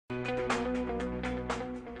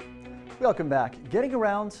Welcome back. Getting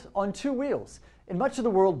around on two wheels. In much of the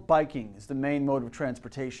world, biking is the main mode of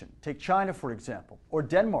transportation. Take China, for example, or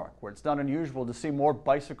Denmark, where it's not unusual to see more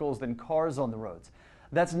bicycles than cars on the roads.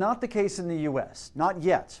 That's not the case in the U.S., not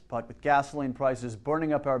yet, but with gasoline prices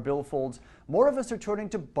burning up our billfolds, more of us are turning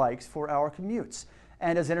to bikes for our commutes.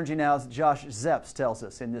 And as Energy Now's Josh Zepps tells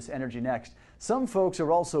us in this Energy Next, some folks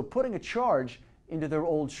are also putting a charge into their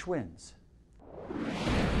old Schwinns.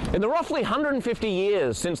 In the roughly 150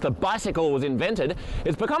 years since the bicycle was invented,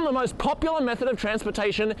 it's become the most popular method of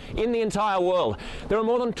transportation in the entire world. There are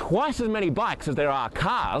more than twice as many bikes as there are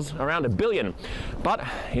cars, around 1 billion. But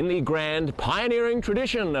in the grand pioneering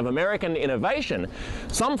tradition of American innovation,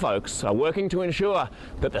 some folks are working to ensure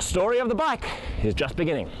that the story of the bike is just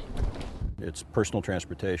beginning. It's personal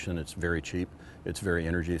transportation, it's very cheap, it's very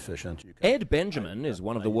energy efficient. Ed Benjamin is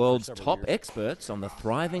one of the world's top experts on the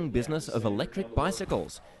thriving business of electric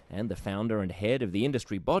bicycles and the founder and head of the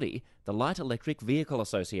industry body, the Light Electric Vehicle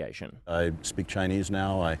Association. I speak Chinese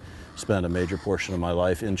now. I spent a major portion of my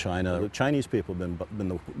life in China. The Chinese people have been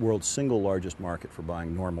the world's single largest market for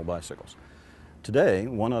buying normal bicycles. Today,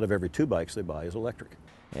 1 out of every 2 bikes they buy is electric.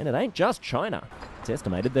 And it ain't just China. It's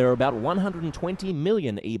estimated there are about 120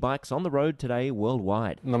 million e-bikes on the road today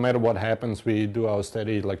worldwide. No matter what happens, we do our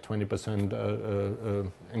steady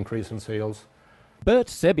 20% increase in sales. Bert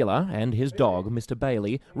Sebula and his dog, Mr.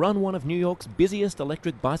 Bailey, run one of New York's busiest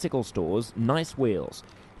electric bicycle stores, Nice Wheels.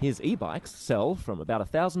 His e-bikes sell from about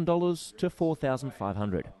 $1,000 to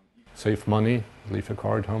 $4,500. Save money, leave your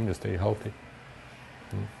car at home, you stay healthy.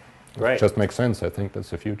 Great. It just makes sense. I think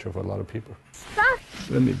that's the future for a lot of people.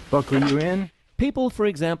 Let me buckle you in. People, for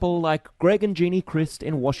example, like Greg and Jeannie Christ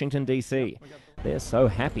in Washington, D.C. They're so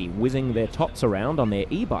happy whizzing their tops around on their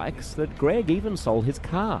e-bikes that Greg even sold his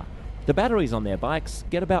car. The batteries on their bikes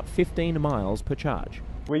get about 15 miles per charge.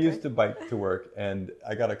 We used to bike to work, and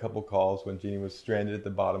I got a couple calls when Jeannie was stranded at the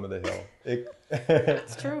bottom of the hill.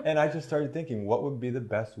 It's true. And I just started thinking, what would be the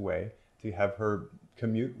best way to have her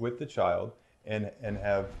commute with the child and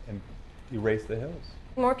erase the hills?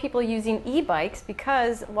 More people using e-bikes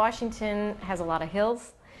because Washington has a lot of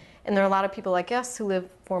hills, and there are a lot of people like us who live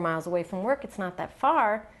 4 miles away from work. It's not that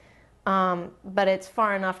far, but it's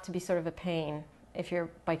far enough to be sort of a pain if you're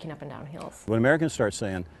biking up and down hills. When Americans start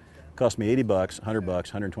saying, it cost me $80, $100,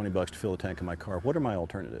 $120 to fill a tank in my car, what are my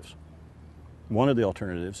alternatives? One of the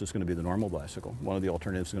alternatives is going to be the normal bicycle. One of the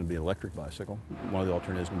alternatives is going to be an electric bicycle. One of the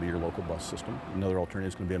alternatives is going to be your local bus system. Another alternative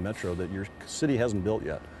is going to be a metro that your city hasn't built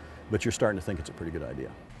yet, but you're starting to think it's a pretty good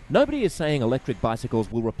idea. Nobody is saying electric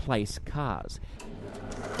bicycles will replace cars.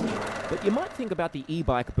 But you might think about the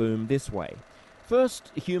e-bike boom this way.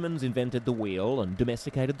 First, humans invented the wheel and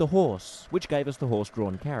domesticated the horse, which gave us the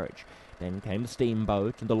horse-drawn carriage. Then came the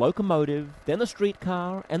steamboat and the locomotive, then the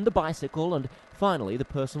streetcar and the bicycle, and finally the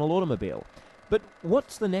personal automobile. But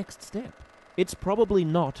what's the next step? It's probably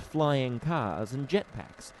not flying cars and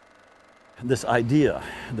jetpacks. This idea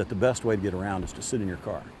that the best way to get around is to sit in your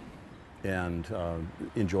car and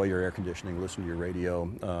enjoy your air conditioning, listen to your radio,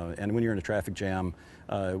 and when you're in a traffic jam,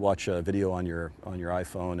 watch a video on your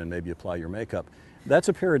iPhone and maybe apply your makeup. That's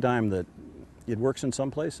a paradigm that it works in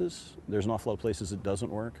some places. There's an awful lot of places it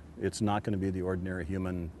doesn't work. It's not going to be the ordinary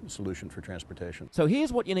human solution for transportation. So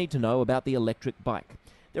here's what you need to know about the electric bike.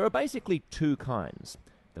 There are basically 2 kinds.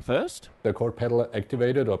 The first? They're called pedal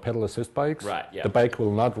activated or pedal assist bikes. Right, yeah. The bike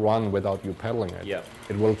will not run without you pedaling it. Yep.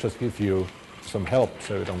 It will just give you some help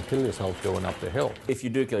so you don't kill yourself going up the hill. If you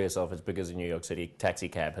do kill yourself, it's because in New York City, taxi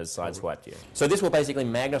cab has sideswiped you. So this will basically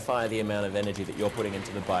magnify the amount of energy that you're putting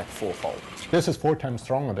into the bike 4-fold. This is 4 times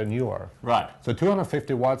stronger than you are. Right. So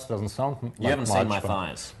 250 watts doesn't sound like much. You haven't seen my but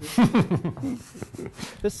thighs.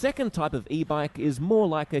 The second type of e-bike is more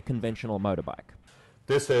like a conventional motorbike.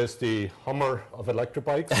 This is the Hummer of electric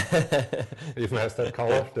bikes. It even has that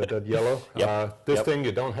color, that yellow. Yep. This thing,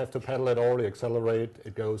 you don't have to pedal at all. You accelerate,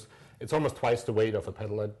 it goes. It's almost twice the weight of a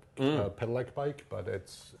pedelec bike, but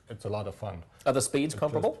it's a lot of fun. Are the speeds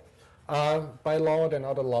comparable? By law, they're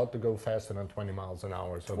not allowed to go faster than 20 miles an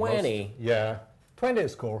hour. So 20? Yeah, 20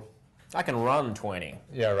 is cool. I can run 20.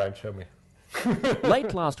 Yeah, right, show me.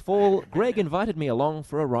 Late last fall, Greg invited me along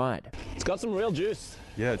for a ride. It's got some real juice.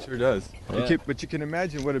 Yeah, it sure does. Yeah. But you can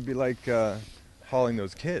imagine what it'd be like hauling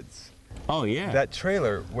those kids. Oh, yeah. That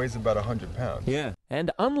trailer weighs about 100 pounds. Yeah.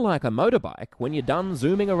 And unlike a motorbike, when you're done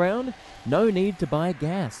zooming around, no need to buy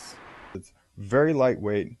gas. It's very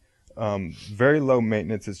lightweight, very low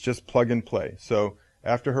maintenance. It's just plug and play. So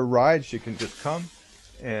after her ride, she can just come,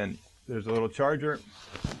 and there's a little charger.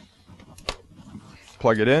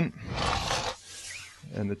 Plug it in,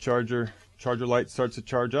 and the charger light starts to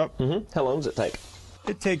charge up. How long does it take?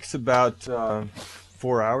 It takes about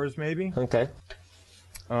 4 hours maybe. Okay.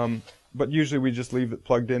 But usually we just leave it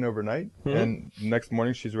plugged in overnight, and next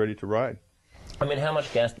morning she's ready to ride. I mean, how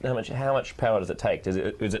much power does it take? Is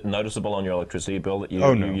it noticeable on your electricity bill that you,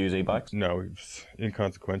 Oh, no. you use e-bikes? No, it's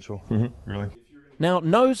inconsequential, really. Now,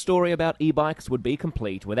 no story about e-bikes would be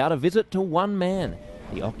complete without a visit to one man,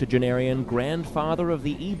 the octogenarian grandfather of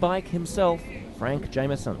the e-bike himself, Frank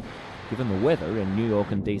Jameson. Given the weather in New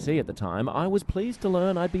York and DC at the time, I was pleased to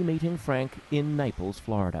learn I'd be meeting Frank in Naples,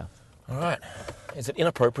 Florida. All right. Is it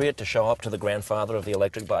inappropriate to show up to the grandfather of the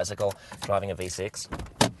electric bicycle driving a V6?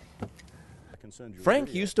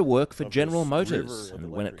 Frank used to work for General Motors,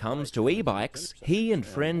 and when it comes to e-bikes, he and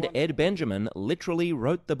friend Ed Benjamin literally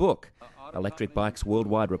wrote the book. Electric Bikes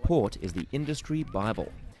Worldwide Report is the industry Bible.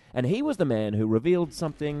 And he was the man who revealed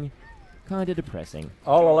something kind of depressing.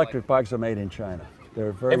 All electric bikes are made in China.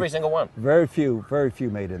 There are Every single one? very few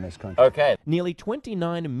made in this country. Okay. Nearly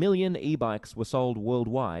 29 million e-bikes were sold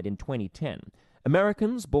worldwide in 2010.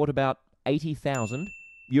 Americans bought about 80,000.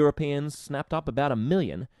 Europeans snapped up about 1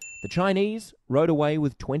 million. The Chinese rode away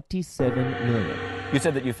with 27 million. You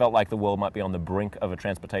said that you felt like the world might be on the brink of a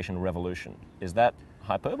transportation revolution. Is that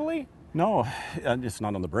hyperbole? No, it's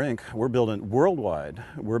not on the brink. We're building worldwide.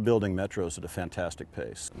 We're building metros at a fantastic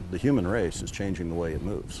pace. The human race is changing the way it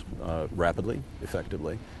moves rapidly,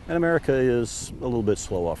 effectively, and America is a little bit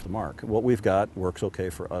slow off the mark. What we've got works okay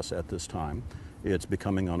for us at this time. It's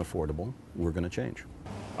becoming unaffordable. We're going to change.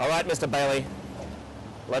 All right, Mr. Bailey,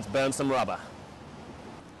 let's burn some rubber.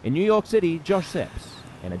 In New York City, Josh Sepps,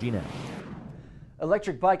 Energy Now.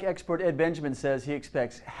 Electric bike expert Ed Benjamin says he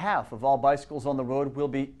expects half of all bicycles on the road will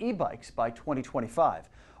be e-bikes by 2025.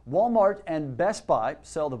 Walmart and Best Buy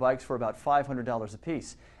sell the bikes for about $500 a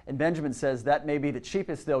piece. And Benjamin says that may be the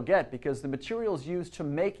cheapest they'll get because the materials used to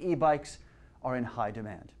make e-bikes are in high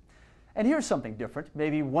demand. And here's something different.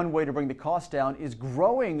 Maybe one way to bring the cost down is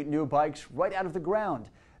growing new bikes right out of the ground.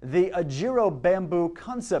 The Ajiro Bamboo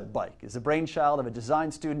concept bike is the brainchild of a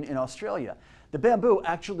design student in Australia. The bamboo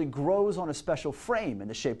actually grows on a special frame in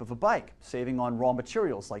the shape of a bike, saving on raw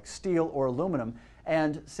materials like steel or aluminum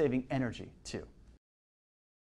and saving energy too.